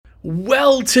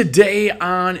Well, today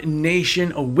on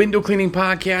Nation, a window cleaning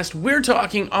podcast, we're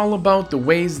talking all about the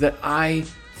ways that I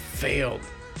failed.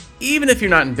 Even if you're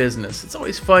not in business, it's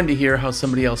always fun to hear how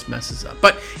somebody else messes up.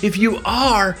 But if you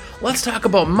are, let's talk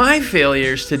about my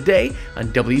failures today on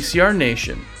WCR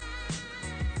Nation.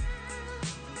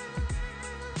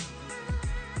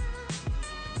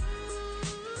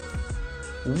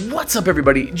 What's up,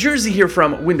 everybody? Jersey here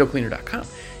from windowcleaner.com,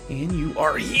 and you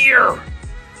are here.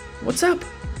 What's up?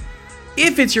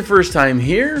 If it's your first time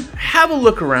here, have a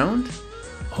look around.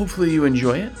 Hopefully you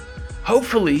enjoy it.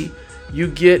 Hopefully you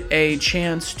get a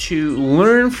chance to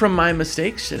learn from my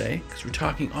mistakes today, because we're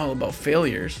talking all about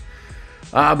failures.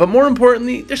 But more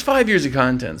importantly, there's 5 years of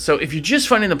content. So if you're just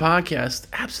finding the podcast,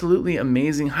 absolutely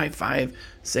amazing. High five,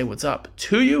 say what's up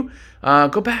to you.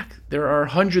 Go back. There are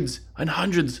hundreds and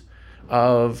hundreds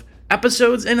of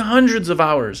episodes and hundreds of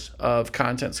hours of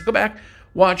content. So go back.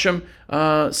 Watch them.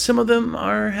 Some of them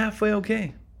are halfway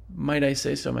okay, might I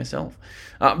say so myself.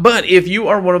 But if you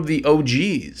are one of the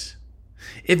OGs,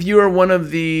 if you are one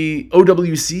of the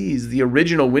OWCs, the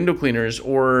original window cleaners,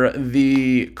 or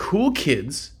the cool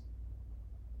kids,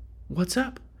 what's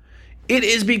up? It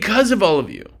is because of all of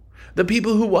you. The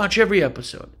people who watch every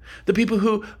episode. The people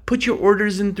who put your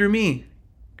orders in through me.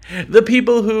 The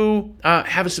people who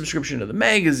have a subscription to the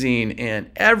magazine and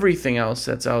everything else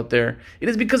that's out there. It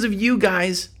is because of you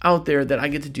guys out there that I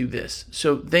get to do this.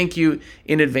 So thank you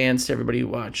in advance to everybody who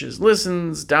watches,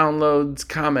 listens, downloads,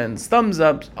 comments, thumbs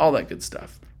up, all that good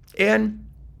stuff. And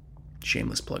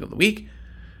shameless plug of the week,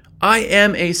 I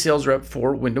am a sales rep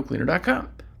for windowcleaner.com.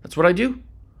 That's what I do.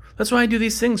 That's why I do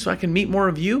these things, so I can meet more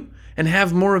of you and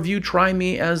have more of you try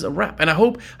me as a rep. And I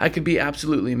hope I could be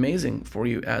absolutely amazing for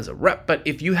you as a rep. But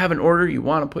if you have an order you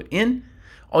want to put in,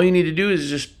 all you need to do is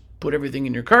just put everything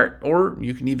in your cart, or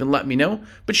you can even let me know.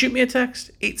 But shoot me a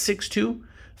text,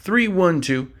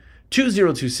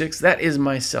 862-312-2026. That is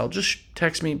my cell. Just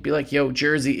text me, be like, yo,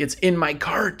 Jersey, it's in my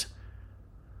cart.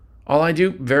 All I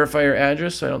do, verify your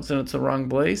address so I don't send it to the wrong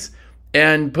place,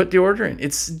 and put the order in.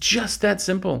 It's just that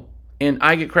simple. And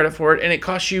I get credit for it, and it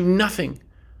costs you nothing.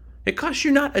 It costs you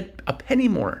not a penny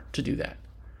more to do that.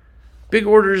 Big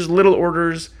orders, little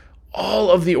orders,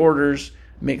 all of the orders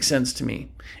make sense to me.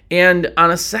 And on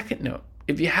a second note,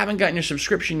 if you haven't gotten your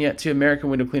subscription yet to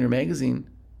American Window Cleaner magazine,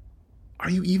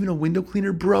 are you even a window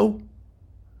cleaner, bro?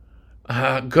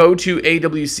 Go to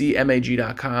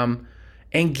awcmag.com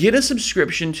and get a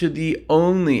subscription to the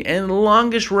only and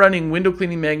longest running window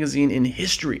cleaning magazine in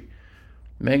history.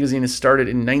 The magazine is started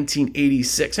in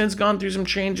 1986, and it's gone through some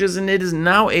changes, and it is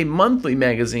now a monthly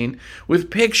magazine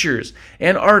with pictures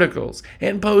and articles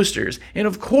and posters, and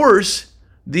of course,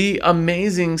 the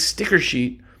amazing sticker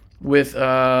sheet with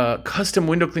custom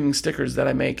window cleaning stickers that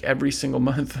I make every single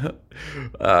month.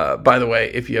 By the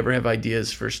way, if you ever have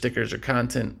ideas for stickers or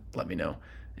content, let me know.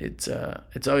 It's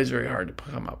always very hard to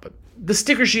come up, but the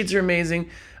sticker sheets are amazing.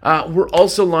 We're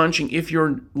also launching, if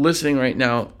you're listening right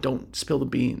now, don't spill the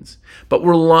beans, but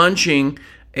we're launching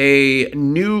a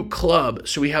new club.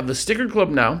 So we have the sticker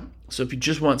club now. So if you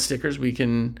just want stickers, we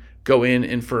can go in,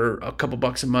 and for a couple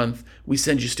bucks a month, we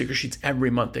send you sticker sheets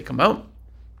every month they come out.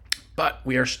 But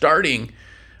we are starting,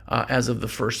 as of the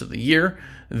first of the year,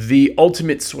 the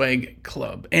Ultimate Swag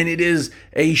Club. And it is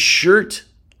a shirt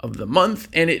of the month,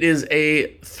 and it is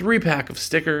a 3-pack of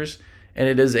stickers, and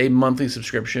it is a monthly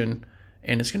subscription,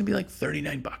 and it's going to be like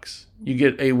 $39. You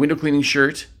get a window cleaning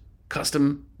shirt,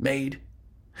 custom made.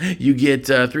 You get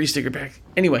 3 sticker packs.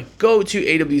 Anyway, go to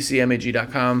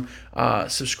awcmag.com,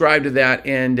 subscribe to that,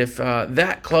 and if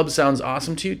that club sounds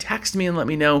awesome to you, text me and let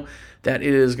me know that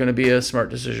it is going to be a smart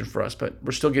decision for us, but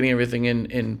we're still getting everything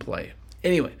in play.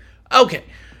 Anyway, okay,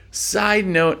 side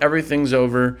note, everything's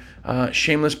over.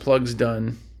 Shameless plugs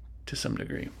done to some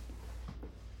degree.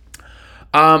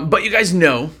 But you guys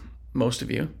know, most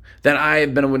of you, that I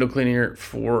have been a window cleaner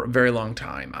for a very long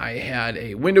time. I had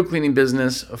a window cleaning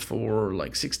business for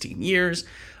like 16 years.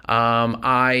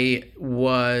 I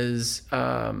was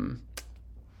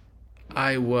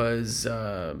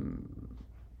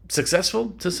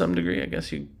successful to some degree, I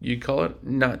guess you'd call it.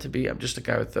 Not to be. I'm just a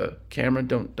guy with a camera.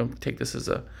 Don't take this as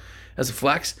a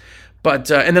flex.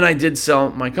 But and then I did sell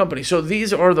my company. So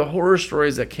these are the horror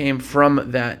stories that came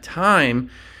from that time,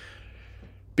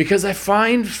 because I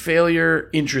find failure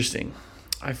interesting.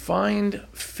 I find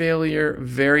failure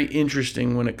very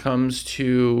interesting when it comes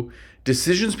to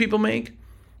decisions people make.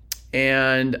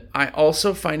 And I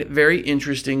also find it very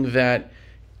interesting that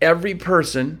every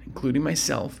person, including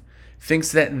myself,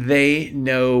 thinks that they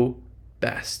know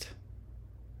best.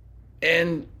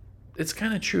 And it's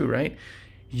kind of true, right?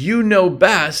 You know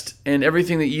best, and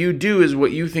everything that you do is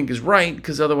what you think is right,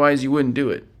 because otherwise you wouldn't do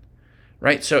it.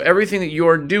 right? So everything that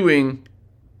you're doing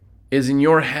is in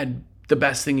your head the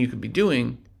best thing you could be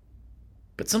doing.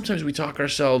 But sometimes we talk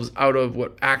ourselves out of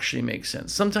what actually makes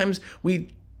sense. Sometimes we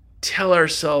tell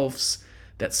ourselves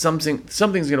that something's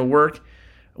going to work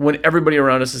when everybody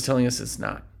around us is telling us it's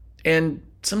not. And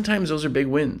sometimes those are big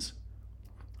wins.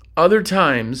 Other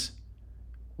times,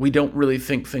 we don't really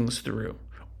think things through.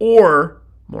 Or,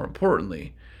 more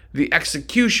importantly, the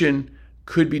execution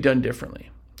could be done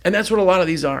differently. And that's what a lot of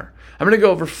these are. I'm going to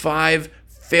go over 5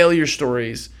 failure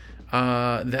stories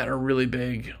that are really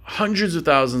big. Hundreds of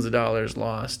thousands of dollars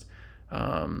lost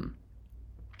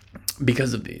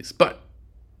because of these. But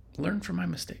learn from my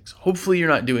mistakes. Hopefully you're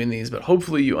not doing these, but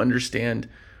hopefully you understand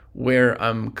where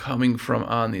I'm coming from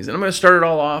on these. And I'm going to start it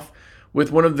all off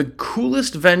with one of the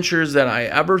coolest ventures that I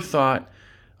ever thought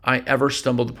I ever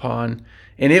stumbled upon.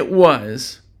 And it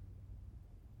was,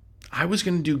 I was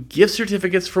going to do gift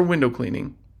certificates for window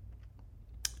cleaning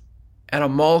at a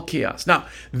mall kiosk. Now,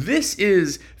 this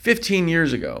is 15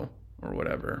 years ago or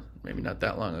whatever, maybe not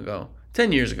that long ago,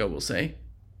 10 years ago, we'll say.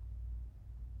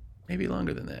 Maybe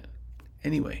longer than that.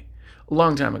 Anyway, a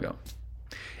long time ago.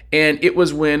 And it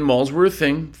was when malls were a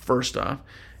thing, first off.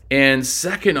 And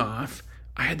second off,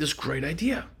 I had this great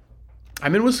idea.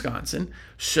 I'm in Wisconsin,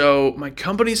 so my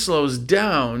company slows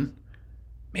down.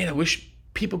 Man, I wish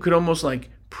people could almost like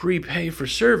prepay for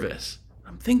service.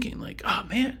 I'm thinking like, oh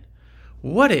man,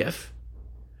 what if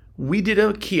we did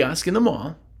a kiosk in the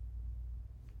mall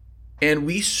and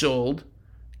we sold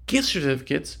gift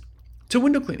certificates to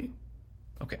window cleaning?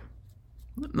 Okay,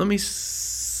 let me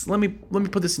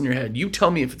put this in your head. You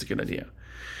tell me if it's a good idea.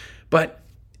 But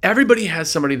everybody has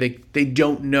somebody they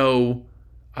don't know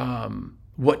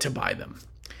what to buy them.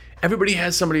 Everybody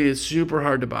has somebody that's super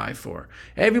hard to buy for.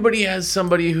 Everybody has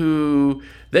somebody who,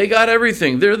 they got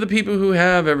everything. They're the people who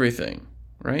have everything,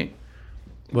 right?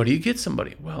 What do you get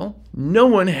somebody? Well, no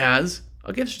one has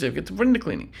a gift certificate to window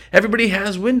cleaning. Everybody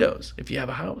has windows if you have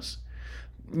a house.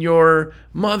 Your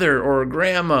mother or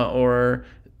grandma or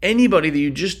anybody that you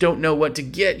just don't know what to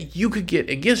get, you could get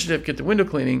a gift certificate to window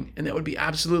cleaning, and that would be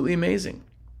absolutely amazing.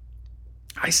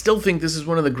 I still think this is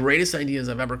one of the greatest ideas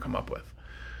I've ever come up with.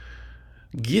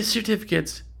 Gift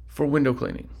certificates for window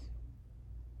cleaning.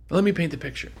 Let me paint the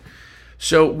picture.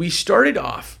 So we started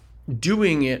off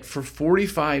doing it for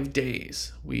 45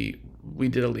 days. We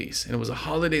did a lease, and it was a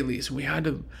holiday lease. We had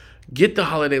to get the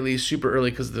holiday lease super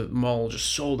early because the mall just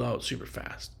sold out super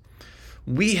fast.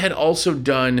 We had also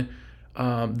done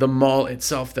the mall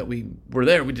itself that we were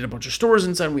there. We did a bunch of stores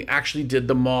inside. We actually did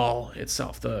the mall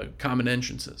itself, the common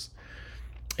entrances,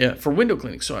 for window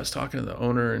cleaning. So I was talking to the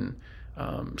owner, and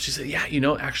she said, yeah,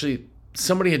 actually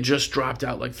somebody had just dropped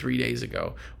out like 3 days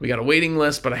ago. We got a waiting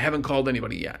list, but I haven't called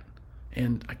anybody yet.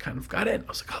 And I kind of got in. I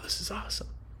was like, oh, this is awesome.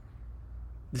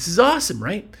 This is awesome,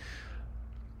 right?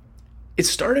 It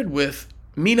started with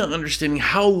me not understanding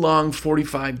how long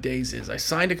 45 days is. I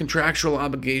signed a contractual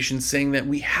obligation saying that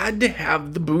we had to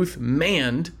have the booth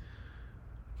manned,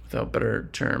 without better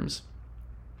terms,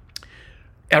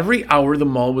 every hour the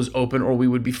mall was open or we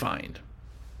would be fined.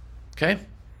 Okay?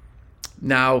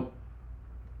 Now,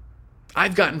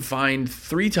 I've gotten fined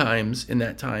 3 times in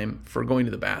that time for going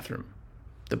to the bathroom.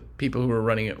 The people who were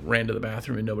running it ran to the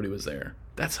bathroom and nobody was there.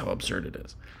 That's how absurd it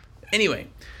is. Anyway,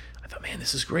 I thought, man,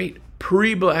 this is great.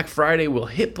 Pre-Black Friday, we'll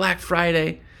hit Black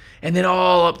Friday, and then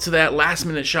all up to that,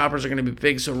 last-minute shoppers are going to be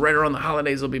big, so right around the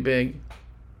holidays will be big.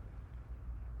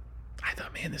 I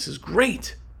thought, man, this is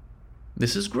great.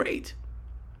 This is great.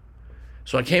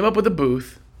 So I came up with a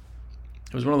booth.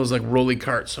 It was one of those like rolly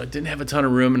carts, so I didn't have a ton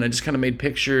of room, and I just kind of made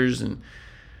pictures, and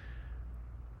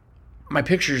my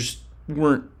pictures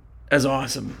weren't as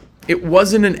awesome. It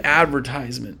wasn't an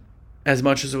advertisement as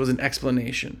much as it was an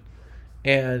explanation.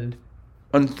 And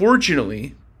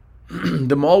unfortunately,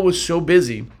 the mall was so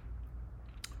busy,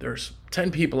 there's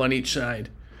 10 people on each side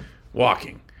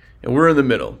walking, and we're in the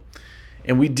middle.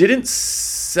 And we didn't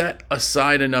set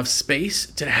aside enough space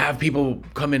to have people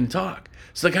come in and talk.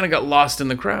 So they kind of got lost in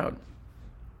the crowd.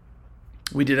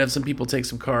 We did have some people take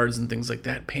some cards and things like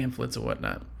that, pamphlets and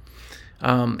whatnot.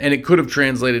 And it could have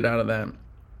translated out of that.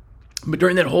 But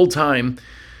during that whole time,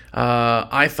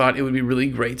 I thought it would be really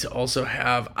great to also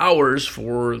have hours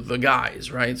for the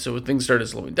guys, right? So when things started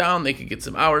slowing down, they could get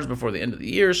some hours before the end of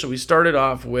the year. So we started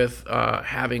off with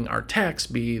having our techs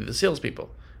be the salespeople.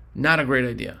 Not a great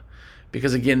idea.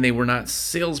 Because again, they were not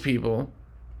salespeople.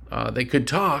 They could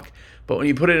talk, but when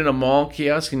you put it in a mall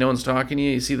kiosk and no one's talking to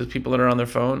you, you see those people that are on their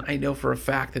phone, I know for a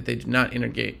fact that they do not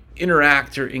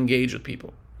interact or engage with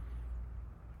people.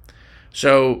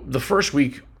 So the first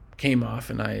week came off,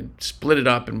 and I split it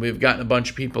up, and we've gotten a bunch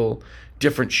of people,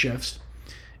 different shifts.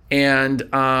 And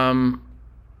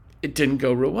it didn't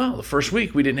go real well. The first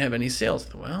week we didn't have any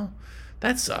sales. Well,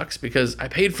 that sucks because I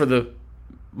paid for the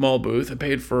mall booth, I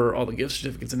paid for all the gift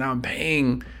certificates, and now I'm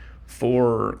paying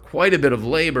for quite a bit of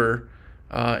labor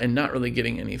and not really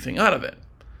getting anything out of it.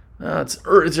 It's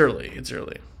early. It's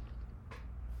early.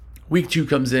 Week 2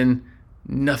 comes in,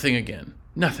 nothing again.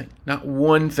 Nothing. Not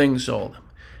one thing sold.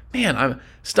 Man, I'm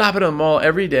stopping at the mall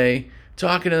every day,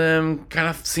 talking to them, kind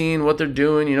of seeing what they're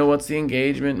doing. What's the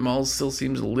engagement? Mall still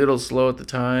seems a little slow at the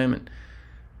time. And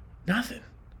nothing.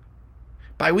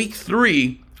 By week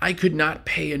 3, I could not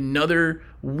pay another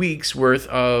week's worth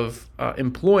of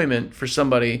employment for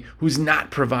somebody who's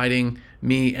not providing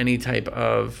me any type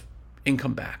of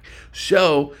income back.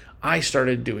 So I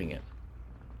started doing it.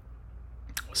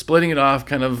 Splitting it off,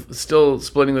 kind of still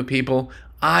splitting with people.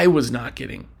 I was not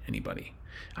getting anybody.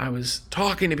 I was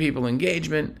talking to people,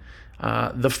 engagement.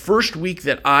 The first week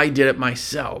that I did it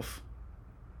myself,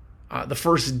 the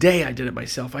first day I did it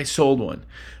myself, I sold one.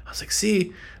 I was like,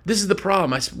 see, this is the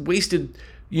problem. I wasted,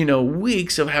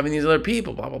 weeks of having these other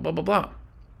people, blah, blah, blah, blah, blah.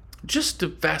 Just to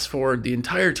fast forward, the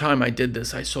entire time I did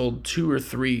this, I sold 2 or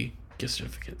 3 gift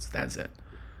certificates. That's it.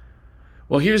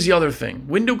 Well, here's the other thing.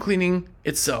 Window cleaning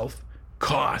itself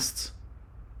costs.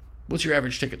 What's your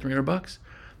average ticket? $300?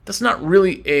 That's not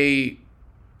really a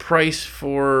price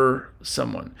for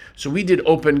someone. So we did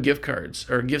open gift cards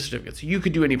or gift certificates. You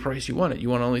could do any price you wanted. You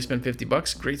want to only spend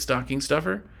 $50? Great stocking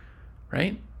stuffer,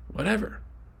 right? Whatever.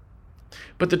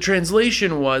 But the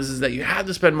translation was that you had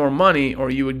to spend more money or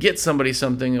you would get somebody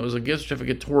something that was a gift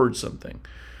certificate towards something.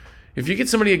 If you get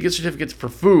somebody a gift certificate for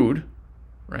food,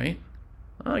 right?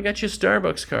 I got you a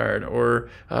Starbucks card or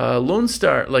Lone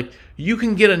Star. Like, you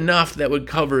can get enough that would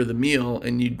cover the meal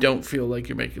and you don't feel like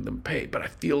you're making them pay. But I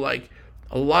feel like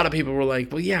a lot of people were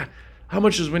like, well, yeah, how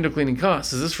much does window cleaning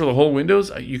cost? Is this for the whole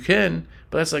windows? You can,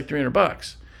 but that's like $300.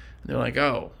 And they're like,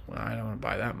 oh, well, I don't want to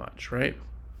buy that much, right?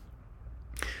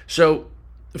 So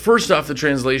first off, the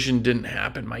translation didn't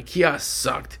happen. My kiosk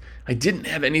sucked. I didn't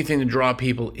have anything to draw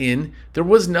people in. There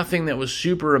was nothing that was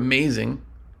super amazing.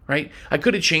 Right? I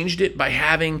could have changed it by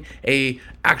having a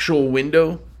actual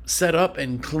window set up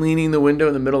and cleaning the window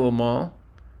in the middle of the mall,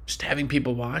 just having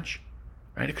people watch.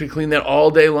 Right? I could have cleaned that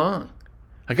all day long.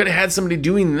 I could have had somebody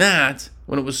doing that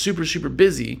when it was super, super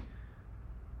busy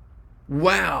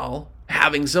while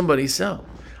having somebody sell.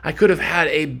 I could have had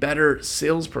a better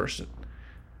salesperson.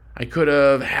 I could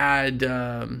have had,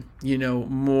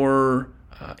 more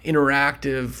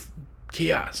interactive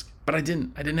kiosk, but I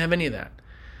didn't. I didn't have any of that.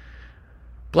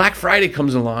 Black Friday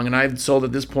comes along, and I've sold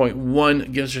at this point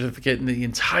 1 gift certificate in the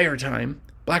entire time.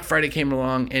 Black Friday came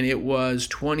along, and it was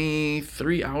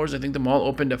 23 hours. I think the mall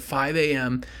opened at 5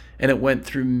 a.m., and it went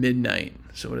through midnight.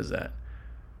 So what is that?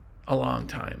 A long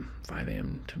time. 5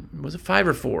 a.m. Was it 5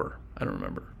 or 4? I don't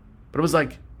remember. But it was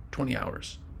like 20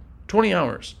 hours. 20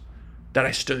 hours that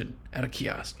I stood at a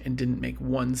kiosk and didn't make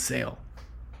one sale.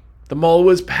 The mall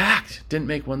was packed. Didn't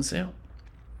make one sale.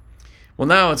 Well,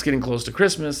 now it's getting close to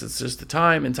Christmas. It's just the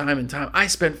time and time and time. I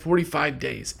spent 45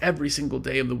 days, every single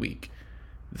day of the week,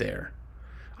 there.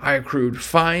 I accrued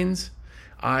fines.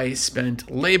 I spent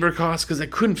labor costs because I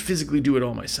couldn't physically do it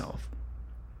all myself.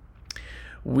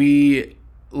 We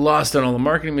lost on all the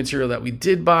marketing material that we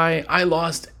did buy. I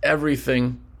lost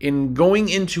everything in going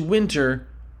into winter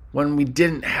when we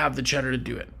didn't have the cheddar to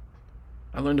do it.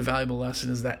 I learned a valuable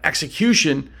lesson is that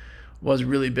execution was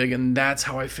really big, and that's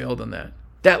how I failed on that.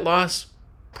 That loss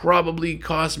probably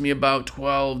cost me about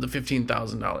 $12,000 to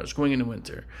 $15,000 going into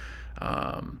winter.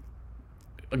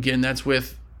 Again, that's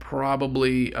with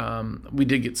probably, we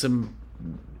did get some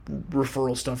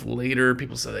referral stuff later.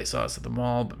 People said they saw us at the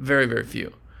mall, but very, very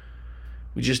few.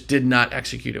 We just did not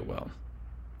execute it well.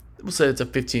 We'll say it's a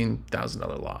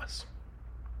 $15,000 loss.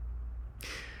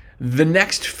 The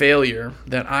next failure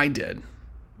that I did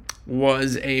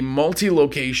was a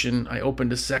multi-location. I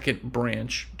opened a second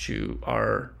branch to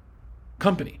our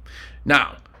company.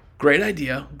 Now, great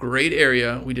idea, great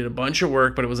area. We did a bunch of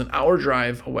work, but it was an hour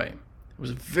drive away. It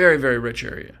was a very, very rich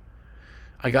area.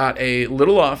 I got a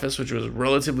little office, which was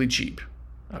relatively cheap.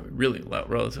 Really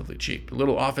relatively cheap. A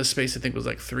little office space, I think, was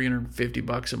like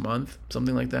 $350 a month,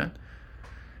 something like that.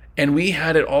 And we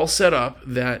had it all set up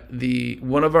that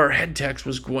one of our head techs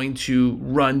was going to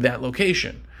run that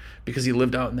location because he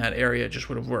lived out in that area. It just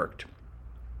would have worked.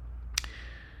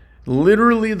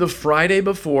 Literally the Friday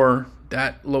before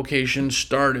that location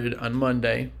started on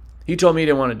Monday, he told me he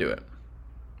didn't want to do it.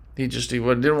 He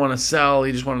didn't want to sell.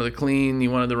 He just wanted to clean. He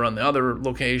wanted to run the other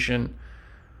location.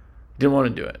 Didn't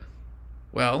want to do it.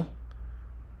 Well,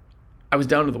 I was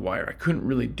down to the wire. I couldn't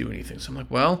really do anything. So I'm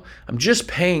like, well, I'm just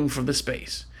paying for the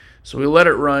space. So we let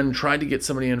it run, tried to get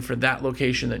somebody in for that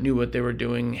location that knew what they were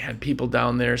doing, had people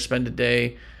down there spend a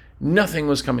day. Nothing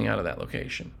was coming out of that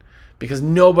location because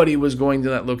nobody was going to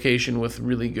that location with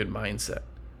really good mindset.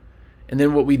 And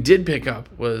then what we did pick up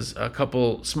was a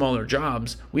couple smaller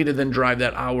jobs. We had to then drive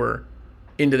that hour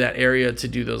into that area to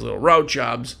do those little route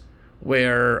jobs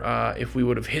where if we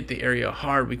would have hit the area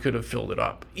hard, we could have filled it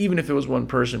up, even if it was one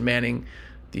person manning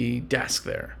the desk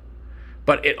there.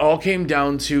 But it all came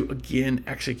down to, again,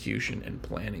 execution and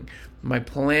planning. My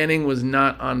planning was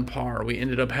not on par. We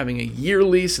ended up having a year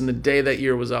lease, and the day that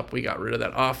year was up, we got rid of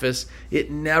that office. It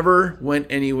never went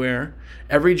anywhere.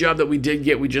 Every job that we did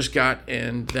get, we just got,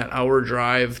 and that hour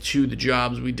drive to the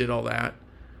jobs, we did all that.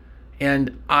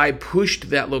 And I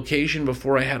pushed that location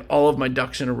before I had all of my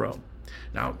ducks in a row.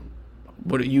 Now,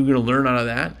 what are you going to learn out of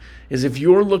that is if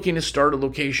you're looking to start a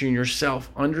location yourself,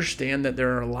 understand that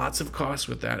there are lots of costs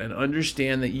with that and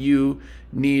understand that you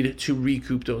need to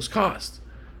recoup those costs.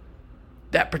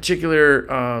 That particular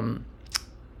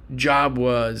job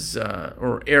was,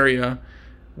 or area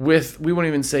with, we won't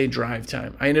even say drive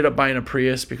time. I ended up buying a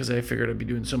Prius because I figured I'd be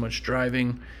doing so much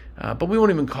driving, but we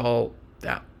won't even call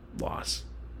that loss.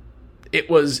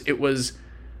 It was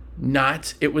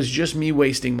just me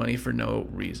wasting money for no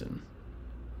reason.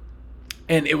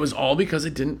 And it was all because I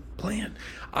didn't plan.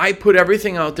 I put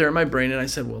everything out there in my brain and I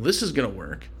said, well, this is going to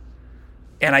work.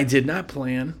 And I did not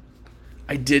plan.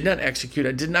 I did not execute.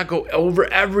 I did not go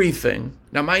over everything.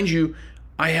 Now, mind you,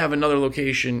 I have another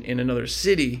location in another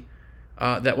city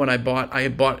that when I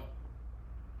had bought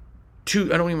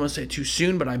too, I don't even want to say too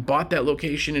soon, but I bought that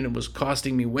location and it was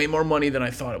costing me way more money than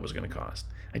I thought it was going to cost.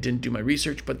 I didn't do my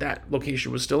research, but that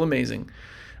location was still amazing.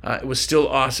 It was still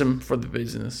awesome for the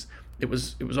business. It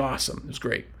was awesome. It was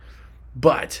great.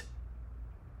 But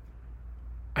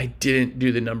I didn't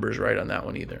do the numbers right on that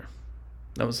one either.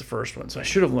 That was the first one. So I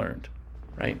should have learned,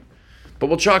 right? But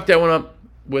we'll chalk that one up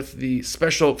with the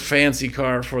special fancy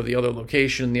car for the other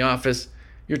location, the office.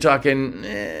 You're talking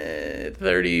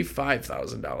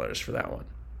 $35,000 for that one.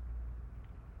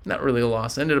 Not really a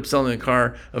loss. I ended up selling the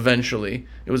car eventually.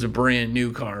 It was a brand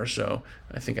new car, so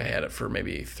I think I had it for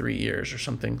maybe 3 years or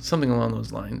something along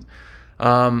those lines.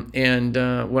 And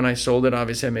when I sold it,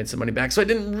 obviously I made some money back. So I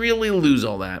didn't really lose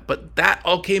all that. But that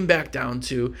all came back down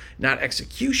to not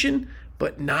execution,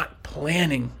 but not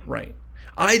planning right.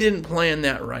 I didn't plan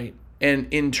that right. And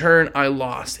in turn, I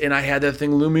lost. And I had that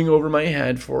thing looming over my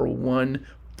head for 1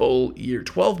 full year,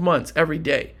 12 months every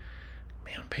day.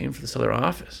 Man, I'm paying for this other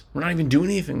office. We're not even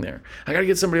doing anything there. I got to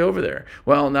get somebody over there.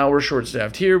 Well, now we're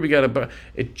short-staffed here.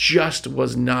 It just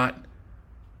was not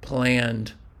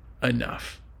planned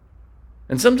enough.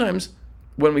 And sometimes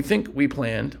when we think we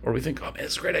planned or we think, oh man,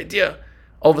 it's a great idea,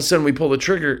 all of a sudden we pull the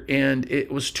trigger and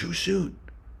it was too soon.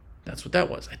 That's what that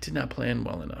was. I did not plan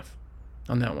well enough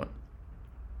on that one.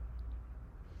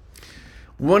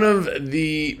 One of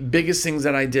the biggest things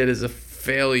that I did as a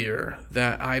failure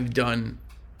that I've done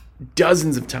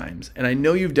dozens of times, and I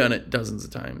know you've done it dozens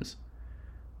of times,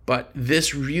 but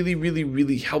this really, really,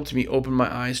 really helped me open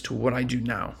my eyes to what I do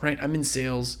now, right? I'm in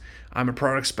sales. I'm a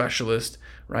product specialist,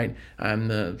 right? I'm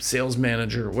the sales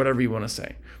manager, whatever you want to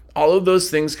say. All of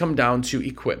those things come down to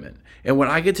equipment. And what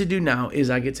I get to do now is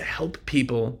I get to help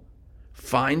people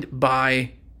find,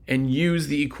 buy, and use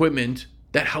the equipment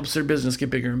that helps their business get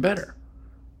bigger and better,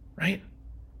 right?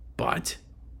 But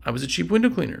I was a cheap window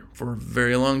cleaner for a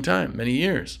very long time, many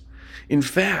years. In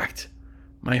fact,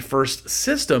 my first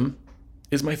system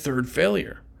is my third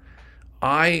failure.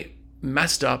 I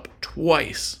messed up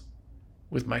twice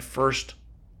with my first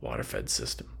water-fed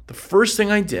system. The first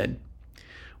thing I did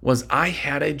was I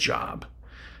had a job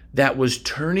that was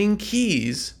turning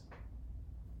keys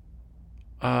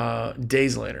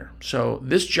days later. So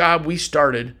this job we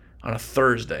started on a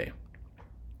Thursday.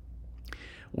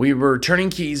 We were turning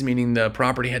keys, meaning the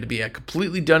property had to be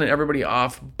completely done and everybody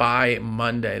off by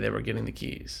Monday. They were getting the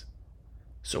keys.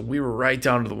 So we were right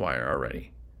down to the wire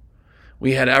already.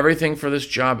 We had everything for this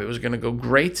job. It was going to go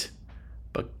great.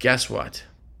 But guess what?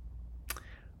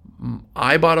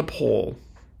 I bought a pole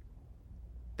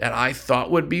that I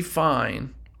thought would be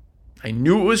fine. I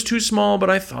knew it was too small, but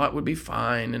I thought it would be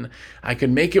fine. And I could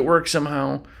make it work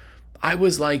somehow. I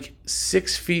was like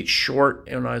 6 feet short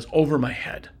and I was over my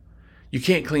head. You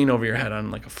can't clean over your head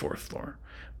on like a 4th floor.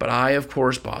 But I, of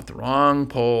course, bought the wrong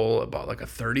pole. I bought like a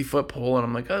 30-foot pole. And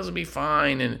I'm like, oh, this will be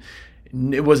fine.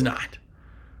 And it was not.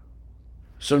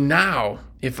 So now,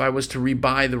 if I was to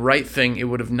rebuy the right thing, it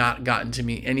would have not gotten to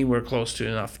me anywhere close to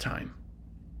enough time.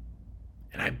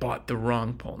 And I bought the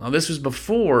wrong pole. Now, this was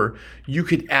before you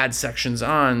could add sections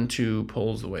on to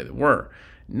poles the way they were.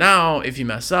 Now, if you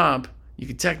mess up, You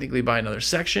could technically buy another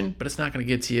section, but it's not going to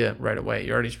get to you right away.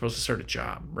 You're already supposed to start a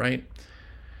job, right?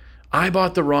 I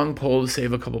bought the wrong pole to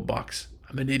save a couple bucks.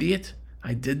 I'm an idiot.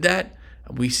 I did that.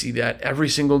 We see that every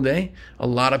single day. A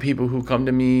lot of people who come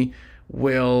to me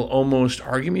will almost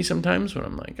argue me sometimes when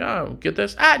I'm like, oh, get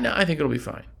this? No, I think it'll be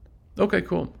fine. Okay,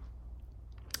 cool.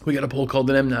 We got a pole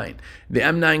called an M9. The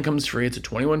M9 comes free. It's a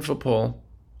 21-foot pole.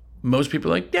 Most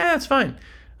people are like, yeah, that's fine.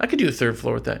 I could do a third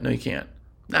floor with that. No, you can't.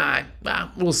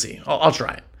 We'll see. I'll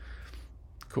try it.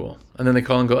 Cool. And then they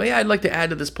call and go, yeah, I'd like to add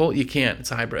to this pole. You can't. It's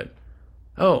hybrid.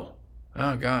 Oh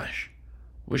gosh.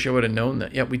 Wish I would have known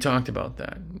that. Yep, we talked about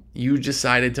that. You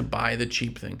decided to buy the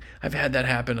cheap thing. I've had that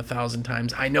happen 1,000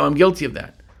 times. I know I'm guilty of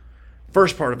that.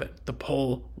 First part of it, the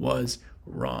pole was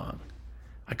wrong.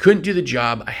 I couldn't do the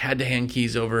job. I had to hand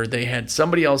keys over. They had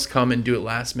somebody else come and do it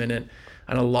last minute,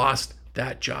 and I lost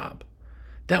that job.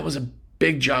 That was a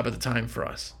big job at the time for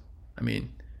us. I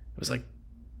mean, it was like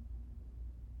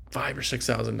 $5,000 or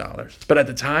 $6,000. But at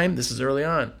the time, this is early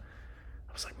on,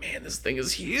 I was like, man, this thing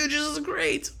is huge. This is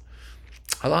great.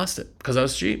 I lost it because I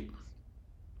was cheap.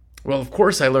 Well, of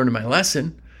course, I learned my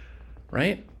lesson,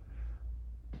 right?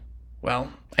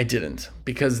 Well, I didn't,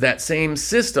 because that same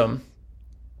system,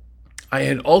 I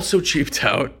had also cheaped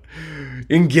out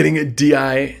in getting a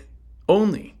DI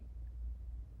only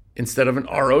instead of an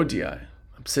RO DI.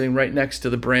 I'm sitting right next to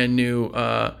the brand new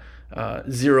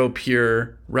Zero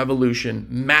Pure Revolution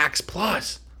Max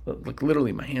Plus. Look,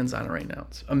 literally, my hand's on it right now.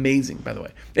 It's amazing, by the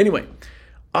way. Anyway,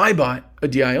 I bought a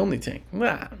DI only tank.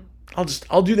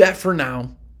 I'll do that for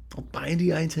now. I'll buy a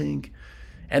DI tank.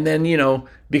 And then,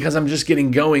 because I'm just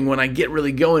getting going, when I get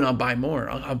really going, I'll buy more.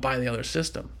 I'll buy the other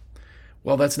system.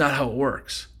 Well, that's not how it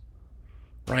works,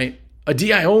 right? A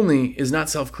DI only is not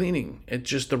self-cleaning. It's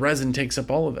just the resin takes up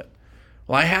all of it.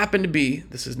 Well, I happen to be,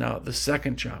 this is now the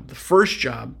second job. The first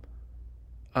job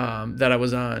that I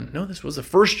was on, no, this was the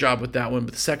first job with that one,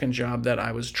 but the second job that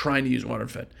I was trying to use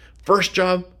WaterFit. First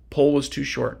job, pole was too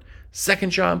short.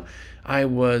 Second job, I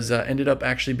was ended up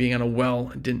actually being on a well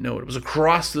and didn't know it. It was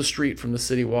across the street from the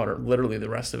city water. Literally, the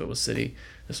rest of it was city.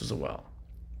 This was a well.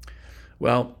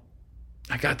 Well,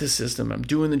 I got this system. I'm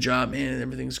doing the job. Man,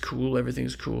 everything's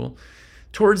cool.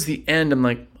 Towards the end, I'm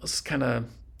like, this is kind of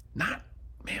not,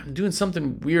 man, I'm doing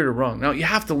something weird or wrong. Now, you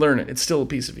have to learn it. It's still a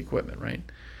piece of equipment, right?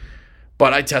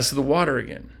 But I tested the water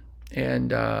again. And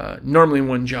normally in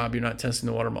one job, you're not testing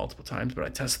the water multiple times, but I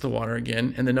tested the water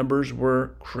again, and the numbers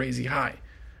were crazy high.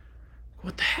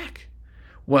 What the heck?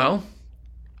 Well,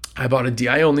 I bought a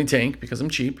DI only tank because I'm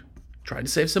cheap, tried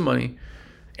to save some money,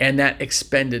 and that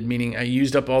expended, meaning I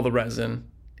used up all the resin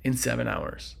in 7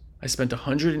 hours. I spent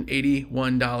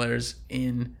 $181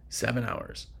 in 7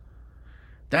 hours.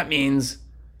 That means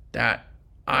that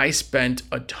I spent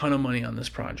a ton of money on this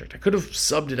project. I could have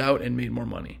subbed it out and made more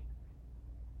money.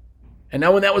 And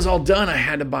now when that was all done, I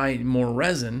had to buy more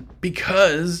resin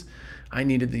because I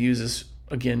needed to use this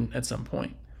again at some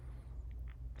point.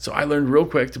 So I learned real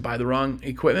quick to buy the wrong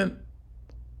equipment.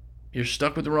 You're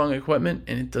stuck with the wrong equipment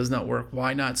and it does not work.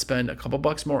 Why not spend a couple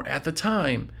bucks more at the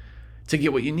time to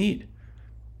get what you need?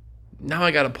 Now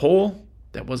I got a pole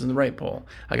that wasn't the right pole.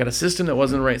 I got a system that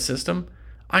wasn't the right system.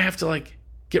 I have to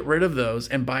get rid of those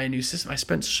and buy a new system. I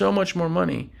spent so much more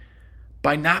money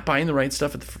by not buying the right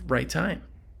stuff at the right time.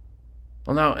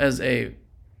 Well, now as a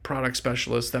product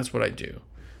specialist, that's what I do.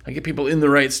 I get people in the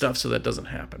right stuff so that doesn't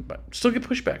happen, but still get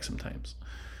pushback sometimes.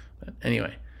 But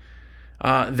anyway,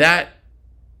 that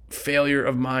failure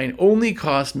of mine only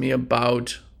cost me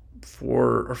about $4,000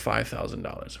 or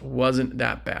 $5,000. It wasn't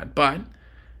that bad, but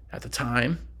at the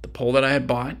time, the pole that I had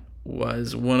bought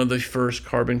was one of the first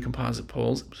carbon composite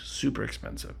poles. It was super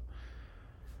expensive.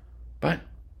 But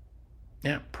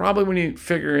yeah, probably when you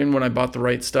figure in when I bought the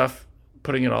right stuff,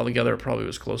 putting it all together, it probably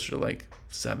was closer to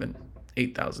 $7,000,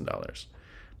 $8,000.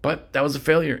 But that was a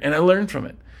failure, and I learned from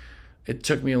it. It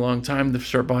took me a long time to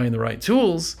start buying the right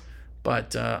tools,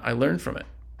 but I learned from it.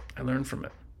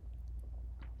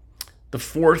 The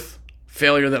fourth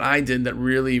failure that I did that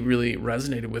really, really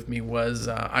resonated with me was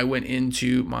I went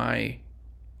into my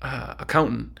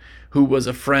accountant, who was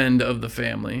a friend of the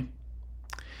family,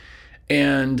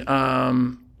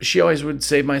 and she always would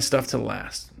save my stuff to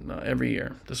last every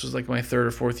year. This was my third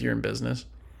or fourth year in business.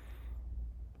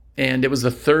 And it was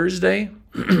the Thursday.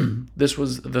 This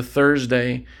was the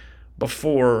Thursday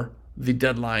before the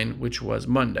deadline, which was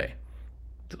Monday.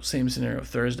 Same scenario,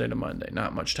 Thursday to Monday,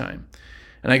 not much time.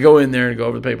 And I go in there and go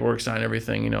over the paperwork, sign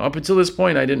everything. Up until this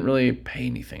point, I didn't really pay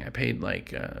anything. I paid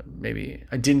maybe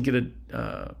I didn't get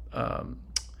a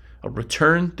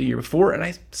return the year before, and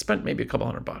I spent maybe a couple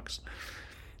 $100.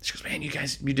 She goes, man, you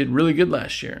did really good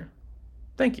last year.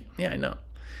 Thank you. Yeah, I know.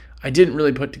 I didn't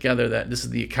really put together that this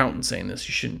is the accountant saying this.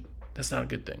 You shouldn't. That's not a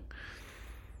good thing.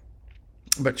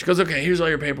 But she goes, okay, here's all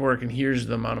your paperwork, and here's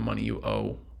the amount of money you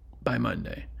owe by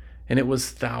Monday. And it was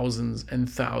thousands and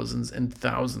thousands and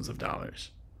thousands of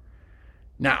dollars.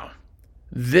 Now,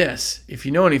 this, if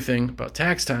you know anything about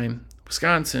tax time,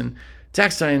 Wisconsin,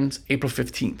 tax time's April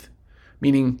 15th,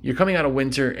 meaning you're coming out of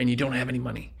winter and you don't have any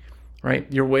money, right?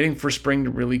 You're waiting for spring to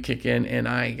really kick in, and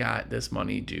I got this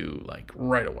money due like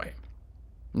right away.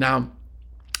 Now,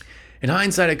 in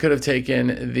hindsight, I could have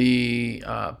taken the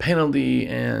penalty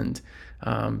and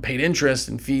paid interest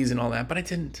and fees and all that, but I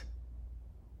didn't.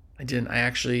 I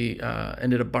actually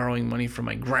ended up borrowing money from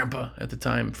my grandpa at the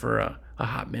time for a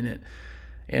hot minute,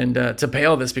 and to pay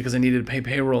all this because I needed to pay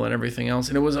payroll and everything else.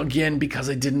 And it was, again, because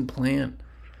I didn't plan.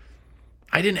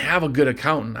 I didn't have a good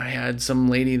accountant. I had some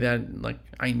lady that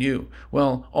I knew.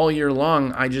 Well, all year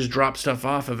long, I just dropped stuff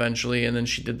off eventually, and then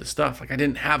she did the stuff. I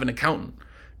didn't have an accountant.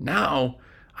 Now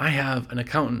I have an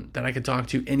accountant that I could talk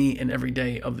to any and every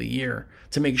day of the year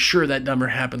to make sure that never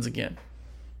happens again.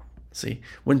 See,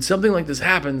 when something like this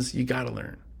happens, you got to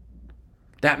learn.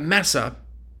 That mess up,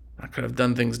 I could have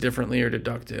done things differently or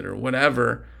deducted or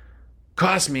whatever,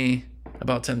 cost me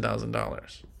about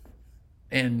 $10,000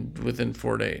 and within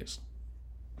 4 days.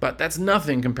 But that's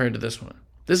nothing compared to this one.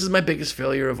 This is my biggest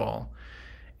failure of all.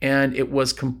 And it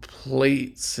was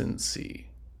complacency.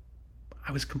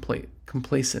 I was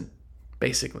complacent,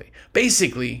 basically.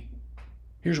 Basically,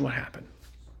 here's what happened.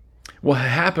 What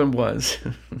happened was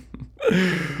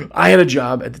I had a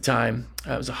job at the time.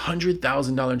 It was a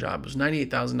 $100,000 job. It was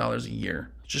 $98,000 a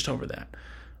year, just over that.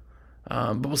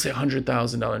 But we'll say a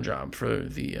 $100,000 job for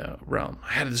the realm.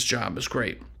 I had this job. It was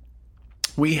great.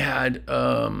 We had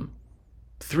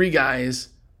 3 guys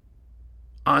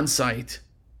on site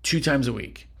 2 times a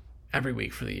week, every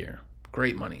week for the year.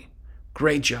 Great money.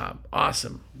 Great job.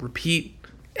 Awesome. Repeat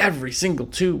every single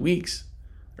 2 weeks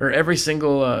or every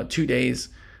single 2 days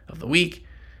of the week.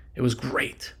 It was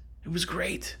great. It was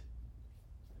great.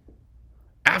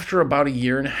 After about a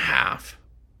year and a half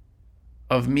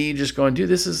of me just going, dude,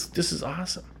 this is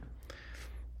awesome.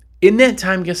 In that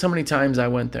time, guess how many times I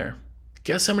went there?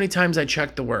 Guess how many times I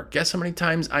checked the work? Guess how many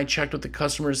times I checked with the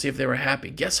customers to see if they were happy?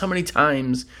 Guess how many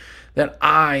times that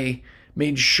I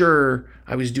made sure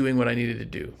I was doing what I needed to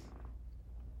do?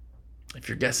 If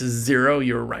your guess is 0,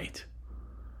 you're right.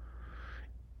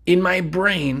 In my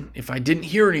brain, if I didn't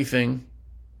hear anything,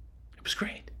 it was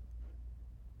great.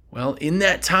 Well, in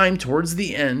that time, towards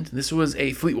the end, this was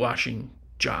a fleet washing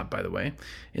job, by the way,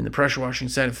 in the pressure washing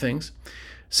side of things,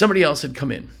 somebody else had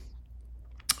come in.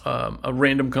 A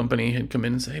random company had come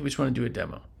in and said, hey, we just want to do a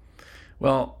demo.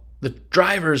 Well, the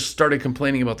drivers started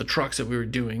complaining about the trucks that we were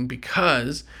doing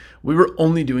because we were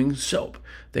only doing soap.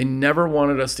 They never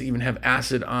wanted us to even have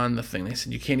acid on the thing. They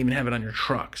said, you can't even have it on your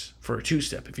trucks for a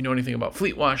 2-step. If you know anything about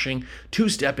fleet washing,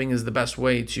 2-stepping is the best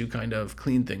way to kind of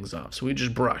clean things off. So we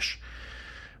just brush.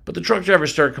 But the truck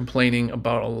drivers started complaining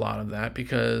about a lot of that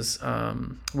because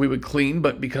we would clean,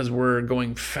 but because we're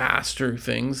going fast through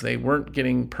things, they weren't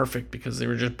getting perfect because they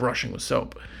were just brushing with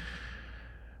soap.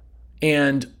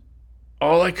 And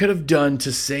all I could have done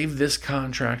to save this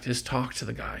contract is talk to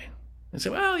the guy and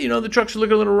say, well, the trucks are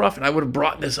looking a little rough. And I would have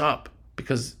brought this up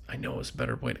because I know it's a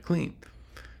better way to clean.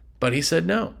 But he said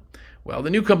no. Well, the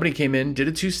new company came in, did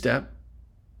a 2-step.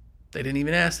 They didn't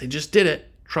even ask. They just did it.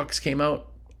 Trucks came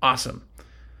out. Awesome.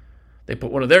 They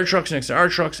put one of their trucks next to our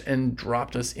trucks and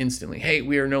dropped us instantly. Hey,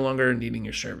 we are no longer needing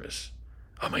your service.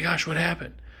 Oh my gosh, what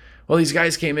happened? Well, these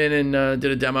guys came in and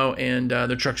did a demo, and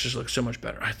their trucks just look so much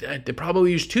better. They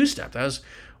probably used 2-step. That was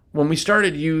when we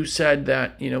started. You said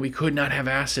that we could not have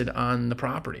acid on the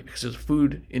property because it was a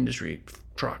food industry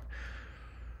truck.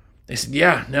 They said,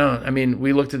 yeah, no. I mean,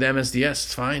 we looked at the MSDS.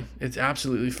 It's fine. It's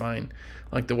absolutely fine.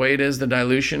 Like the way it is, the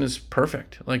dilution is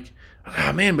perfect. Like,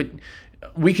 oh man, but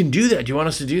we can do that. Do you want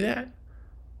us to do that?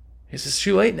 He says, it's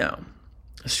too late now.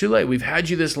 It's too late. We've had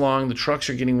you this long. The trucks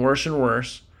are getting worse and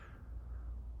worse.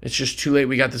 It's just too late.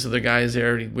 We got this other guy.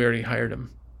 We already hired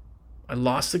him. I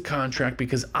lost the contract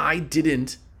because I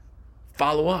didn't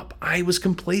follow up. I was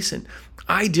complacent.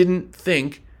 I didn't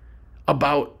think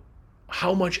about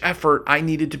how much effort I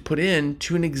needed to put in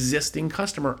to an existing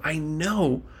customer. I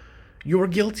know you're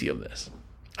guilty of this.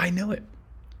 I know it.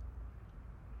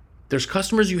 There's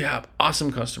customers you have,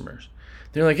 awesome customers.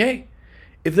 They're like, hey,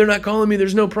 if they're not calling me,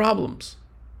 there's no problems.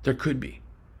 There could be.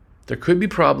 There could be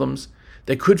problems.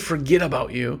 They could forget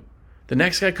about you. The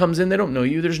next guy comes in, they don't know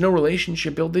you. There's no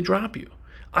relationship built. They drop you.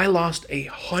 I lost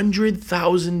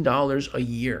 $100,000 a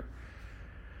year.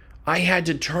 I had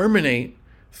to terminate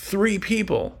 3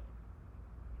 people.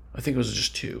 I think it was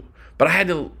just 2. But I had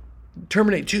to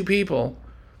terminate 2 people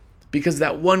because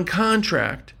that one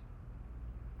contract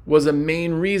was a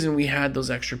main reason we had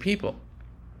those extra people.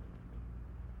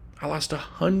 I lost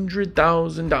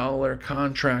 $100,000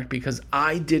 contract because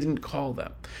I didn't call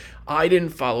them. I didn't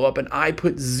follow up, and I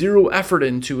put zero effort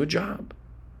into a job.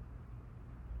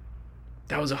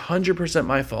 That was 100%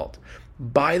 my fault.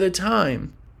 By the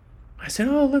time I said,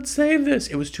 oh, let's save this,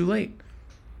 it was too late.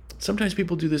 Sometimes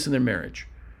people do this in their marriage.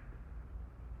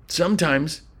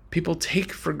 Sometimes people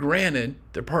take for granted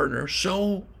their partner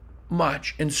so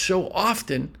much and so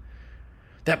often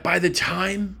that by the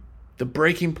time the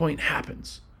breaking point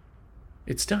happens,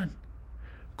 it's done.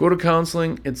 Go to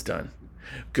counseling, it's done.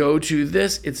 Go to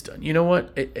this, it's done. You know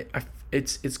what?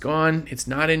 It's gone. It's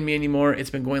not in me anymore. It's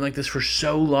been going like this for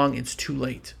so long. It's too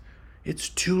late. It's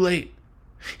too late.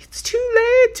 It's too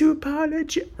late to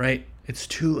apologize. Right? It's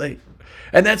too late.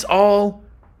 And that's all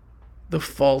the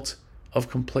fault of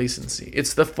complacency.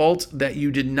 It's the fault that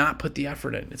you did not put the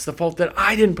effort in. It's the fault that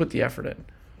I didn't put the effort in.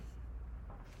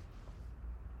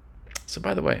 So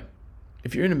by the way,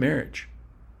 if you're in a marriage,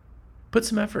 put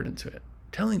some effort into it.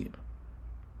 I'm telling you.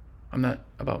 I'm not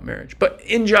about marriage. But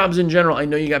in jobs in general, I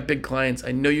know you got big clients.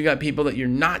 I know you got people that you're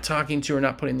not talking to or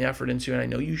not putting the effort into, and I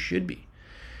know you should be.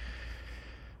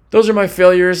 Those are my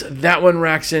failures. That one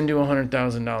racks into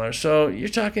 $100,000. So you're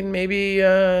talking maybe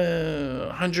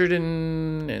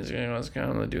 $150,000,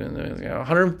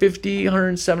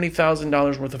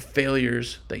 $170,000 worth of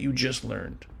failures that you just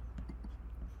learned.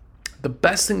 The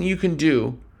best thing you can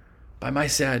do by my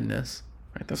sadness,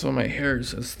 right? That's why my hair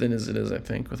is as thin as it is, I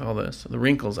think, with all this, the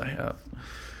wrinkles I have.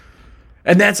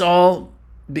 And that's all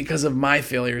because of my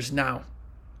failures. Now,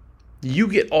 you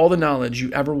get all the knowledge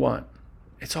you ever want.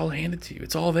 It's all handed to you.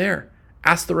 It's all there.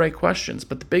 Ask the right questions.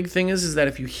 But the big thing is that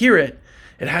if you hear it,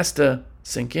 it has to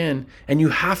sink in, and you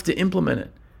have to implement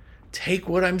it. Take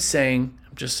what I'm saying.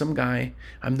 I'm just some guy.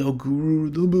 I'm no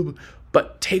guru.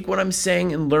 But take what I'm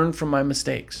saying and learn from my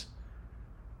mistakes.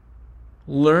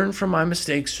 Learn from my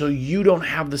mistakes so you don't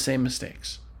have the same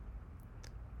mistakes.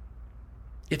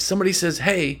 If somebody says,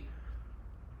 hey,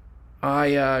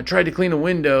 I tried to clean a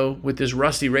window with this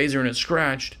rusty razor and it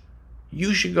scratched,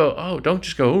 you should go, oh, don't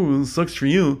just go, oh, this sucks for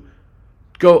you.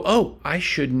 Go, oh, I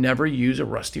should never use a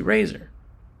rusty razor.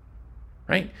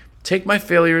 Right? Take my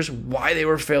failures, why they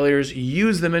were failures,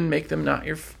 use them and make them not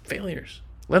your failures.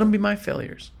 Let them be my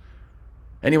failures.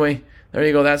 Anyway, there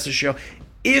you go. That's the show.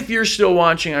 If you're still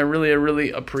watching, I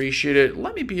really appreciate it.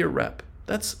 Let me be your rep.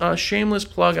 That's a shameless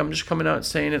plug. I'm just coming out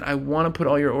saying it. I want to put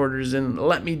all your orders in.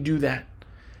 Let me do that.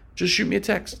 Just shoot me a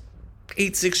text.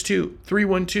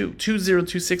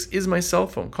 862-312-2026 is my cell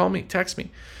phone. Call me, text me.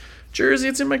 Jersey,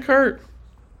 it's in my cart.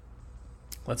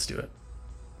 Let's do it.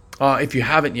 If you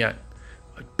haven't yet,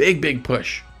 a big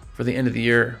push for the end of the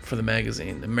year for the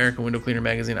magazine, the American Window Cleaner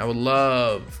magazine. I would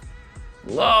love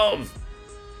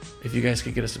if you guys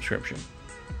could get a subscription.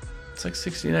 It's like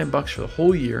 $69 for the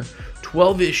whole year,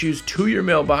 12 issues to your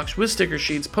mailbox with sticker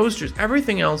sheets, posters,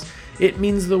 everything else. It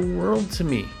means the world to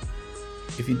me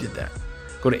if you did that.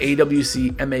 Go to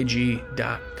awcmag.com.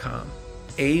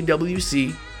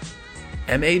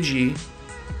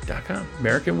 awcmag.com.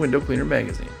 American Window Cleaner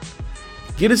Magazine.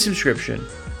 Get a subscription.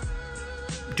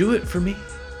 Do it for me.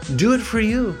 Do it for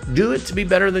you. Do it to be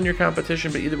better than your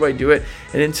competition, but either way, do it.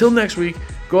 And until next week,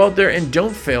 go out there and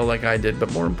don't fail like I did,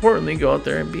 but more importantly, go out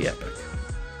there and be epic.